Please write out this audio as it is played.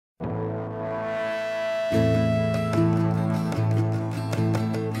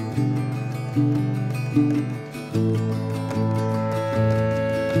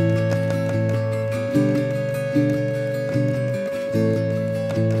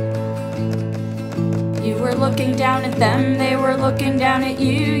looking down at them, they were looking down at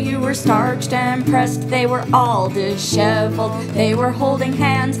you. You were starched and pressed, they were all disheveled. They were holding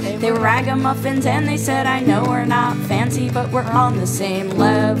hands, they were ragamuffins, and they said, I know we're not fancy, but we're on the same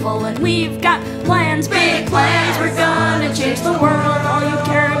level. And we've got plans, big plans, we're gonna change the world. All you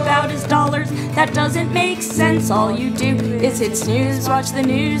care about is dollars, that doesn't make sense. All you do is hit snooze, watch the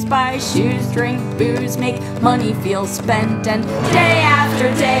news, buy shoes, drink booze, make money feel spent. And day after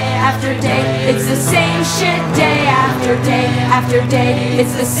day after day, it's the same shit. Day after day after day,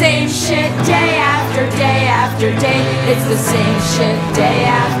 it's the same shit. Day after day after day, it's the same shit. Day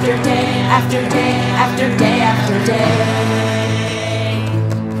after day after day after day after day.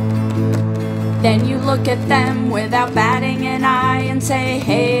 Then you look at them without batting an eye and say,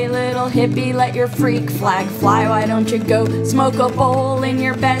 hey little hippie, let your freak flag fly. Why don't you go smoke a bowl in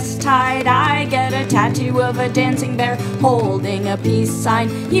your best tie-dye? Get a tattoo of a dancing bear holding a peace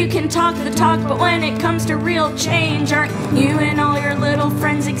sign. You can talk the talk, but when it comes to real change, aren't you and all your little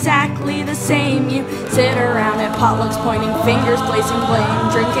friends exactly the same? You sit around at potlucks pointing fingers, placing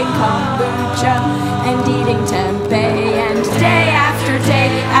blame, drinking kombucha and eating tempeh. And day after day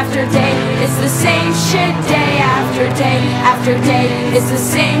after day, it's the same shit. Day after day after day, it's the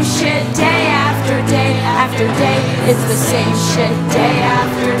same shit. Day after day after day, it's the same shit. Day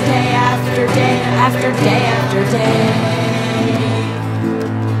after day after day after day after day.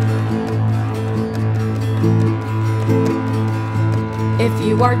 If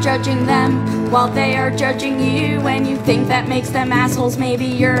you are judging them while they are judging you, and you think that makes them assholes, maybe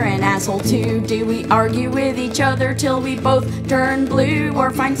you're an asshole too. Do we argue with each other till we both turn blue,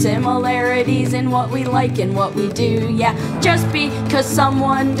 or find similarities in what we like and what we do? Yeah, just because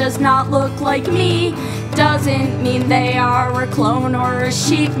someone does not look like me doesn't mean they are a clone or a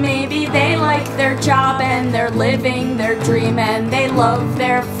sheep. Maybe they like their job and they're living their dream, and they love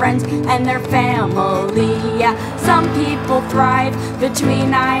their friends and their family. Yeah, some people thrive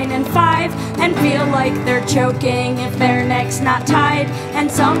between 9 and 5 and feel like they're choking if their neck's not tied. And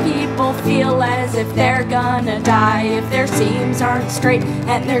some people feel as if they're gonna die if their seams aren't straight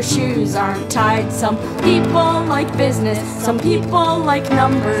and their shoes aren't tied. Some people like business, some people like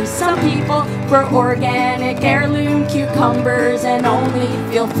numbers, some people grow organic heirloom cucumbers and only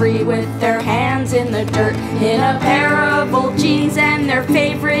feel free with their hands in the dirt in a pair of old jeans and their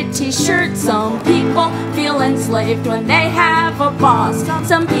favorite t-shirt. Some people feel enslaved when they have a boss.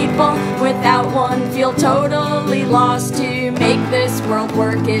 Some people without one feel totally lost. To make this world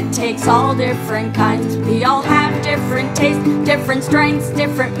work, it takes all different kinds. We all have different tastes, different strengths,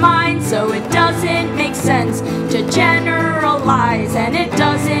 different minds. So it doesn't make sense to generalize, and it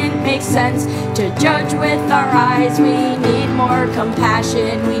doesn't make sense to judge with our eyes. We need more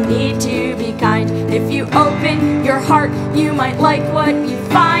compassion, we need to be kind. If you open your heart, you might like what you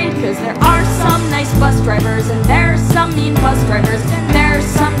find. Cause there are some nice bus drivers, and there's some mean bus drivers, and there's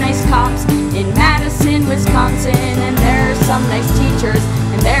some nice cops in Madison, Wisconsin, and there's some nice teachers,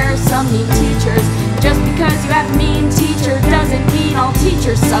 and there's some mean teachers. Just because you have mean teacher doesn't mean all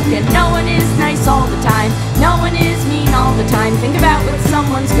teachers suck. And no one is nice all the time, no one is mean all the time. Think about what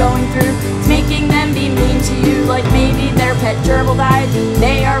someone's going through, it's making them be mean to you. Like maybe their pet gerbil died,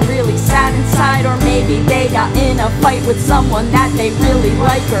 they are really sad inside. Or maybe they got in a fight with someone that they really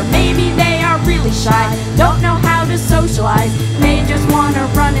like. Or maybe they are really shy, don't know how to socialize, they just want to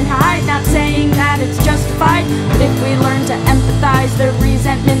run and hide. Not saying that it's justified, but if we learn to empathize, their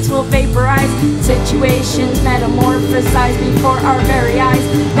resentments will vaporize. Situations metamorphosize before our very eyes.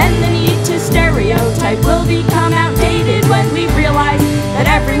 Then the need to stereotype will become outdated when we realize that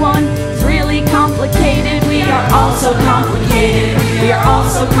everyone is really complicated. We are all so complicated, we are all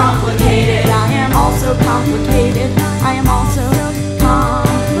so complicated. I am also complicated, I am also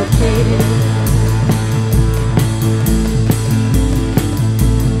complicated.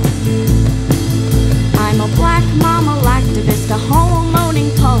 I'm a black mama activist, a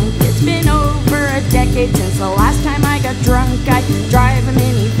homo-moaning punk. It's been over a decade since the last time I got drunk. I drive a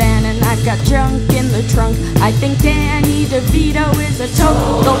minivan and I've got junk in the trunk. I think Danny DeVito is a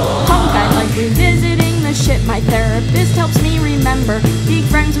total punk. I like revisiting the shit my therapist helps me remember. Being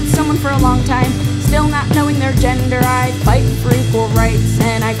friends with someone for a long time, still not knowing their gender. I fight for equal rights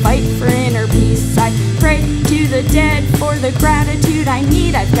and I fight for inner peace. I pray to the dead for the gratitude I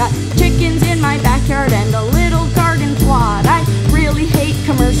need. I've got chickens in my backyard and a little garden plot. I really hate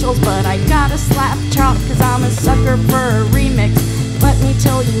commercials, but I gotta slap chop cause I'm a sucker for a remix. Let me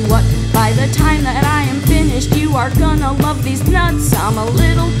tell you what, by the time that I am finished, you are gonna love these nuts. I'm a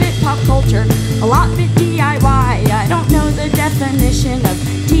little bit pop culture, a lot bit DIY. I don't know the definition of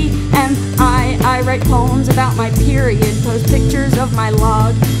TMI. I write poems about my period, post pictures of my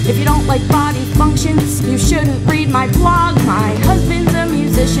log. If you don't like body functions, you shouldn't read my blog. My husband's a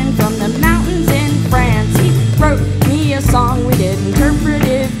musician from the mountains in France. He wrote me a song, we did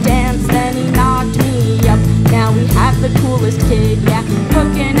interpretive dance, then he knocked me up. Now we have the coolest kid, yeah.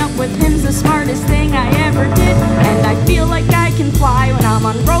 Hooking up with him's the smartest thing I ever did. And I feel like I can fly when I'm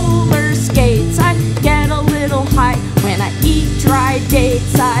on roller skates. I get a little high when I eat dry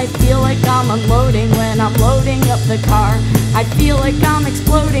dates. I feel like I'm unloading when I'm loading up the car. I feel like I'm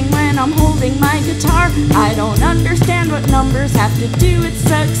exploding when I'm holding my guitar. I don't understand what numbers have to do with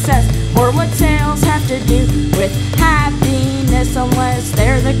success, or what sales have to do with happiness, unless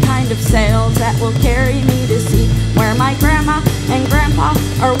they're the kind of sales that will carry me to see where my grandma and grandpa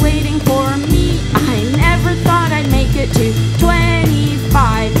are waiting for me. I never thought I'd make it to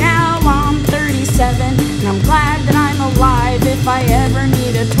 25. Now I'm 37 and I'm glad that I'm alive. If I ever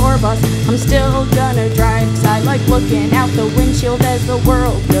need a tour bus, I'm still gonna drive, 'cause I like looking out the windshield as the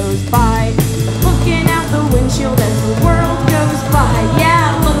world goes by. Looking out the windshield as the world